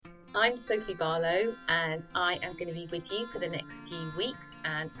I'm Sophie Barlow, and I am going to be with you for the next few weeks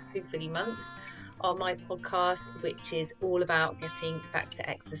and hopefully months on my podcast, which is all about getting back to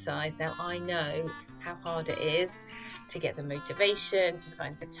exercise. Now, I know how hard it is to get the motivation, to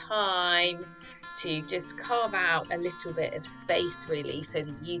find the time, to just carve out a little bit of space, really, so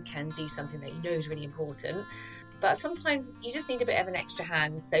that you can do something that you know is really important. But sometimes you just need a bit of an extra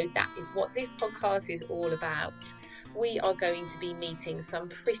hand. So that is what this podcast is all about. We are going to be meeting some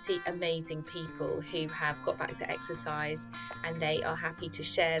pretty amazing people who have got back to exercise, and they are happy to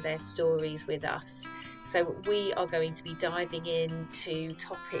share their stories with us. So we are going to be diving into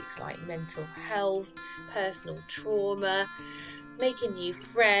topics like mental health, personal trauma, making new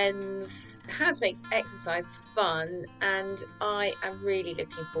friends, how to make exercise fun, and I am really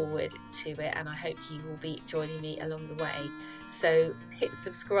looking forward to it, and I hope you will be joining me along the way. So hit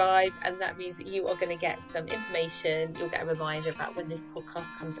subscribe, and that means that you are going to get some information. You'll get a reminder about when this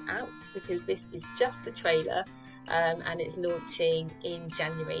podcast comes out, because this is just the trailer, and it's launching in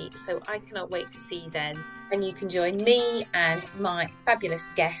January. So I cannot wait to see you then, and you can join me and my fabulous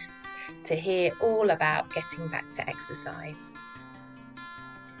guests to hear all about getting back to exercise.